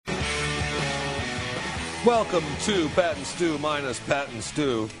Welcome to Pat and Stu minus Pat and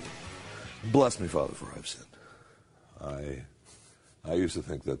Stu. Bless me, Father, for I've sinned. I used to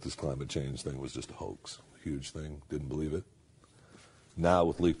think that this climate change thing was just a hoax, a huge thing. Didn't believe it. Now,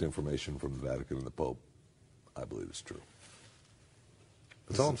 with leaked information from the Vatican and the Pope, I believe it's true.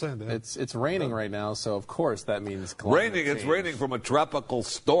 That's all I'm saying, Dan. It's raining right now, so of course that means climate change. It's raining from a tropical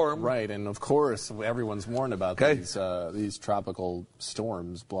storm. Right, and of course everyone's warned about these tropical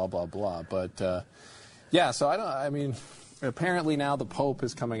storms, blah, blah, blah. But, yeah, so I mean, apparently now the Pope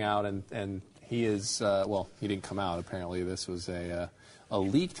is coming out and he is, well, he didn't come out. Apparently this was a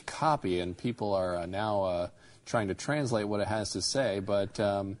leaked copy, and people are now trying to translate what it has to say. But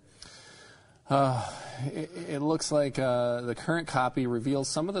it looks like the current copy reveals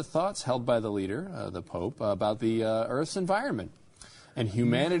some of the thoughts held by the leader, the Pope, about the Earth's environment and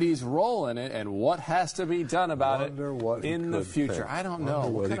humanity's role in it and what has to be done about it in the future. I don't know.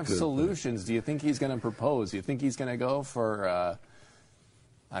 What kind of solutions do you think he's going to propose? Do you think he's going to go for...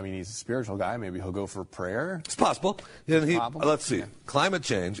 I mean, he's a spiritual guy. Maybe he'll go for prayer. It's possible. Let's see. Yeah. Climate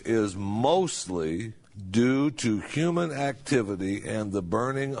change is mostly due to human activity and the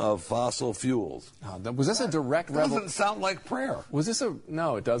burning of fossil fuels. Was this a direct revelation? Doesn't sound like prayer. Was this a...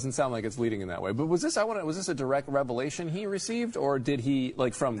 No, it doesn't sound like it's leading in that way. But was this a direct revelation he received, or did he,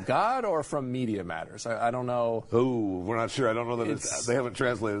 like, from God or from Media Matters? I don't know. Oh, we're not sure. I don't know that they haven't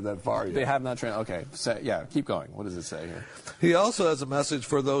translated that far yet. They have not translated. Okay. So, yeah, keep going. What does it say here? He also has a message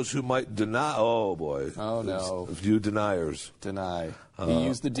for those who might deny. Oh, boy. Oh, no. You deniers. Deny. He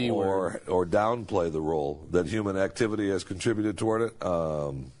used the D word. Or downplay the role that human activity has contributed toward it.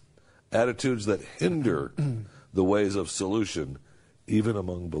 Attitudes that hinder the ways of solution, even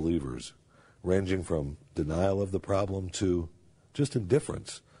among believers, ranging from denial of the problem to just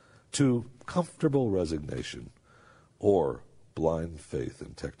indifference, to comfortable resignation, or blind faith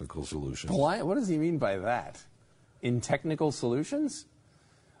in technical solutions. What does he mean by that? In technical solutions?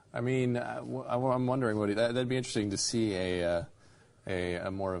 I mean, I'm wondering that'd be interesting to see a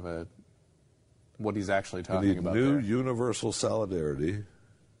more of a what he's actually talking about. New universal solidarity.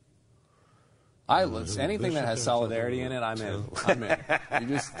 Anything that has solidarity in it, I'm in. I'm in. You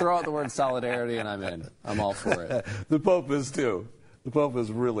just throw out the word solidarity, and I'm in. I'm all for it. The Pope is too. The Pope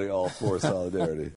is really all for solidarity.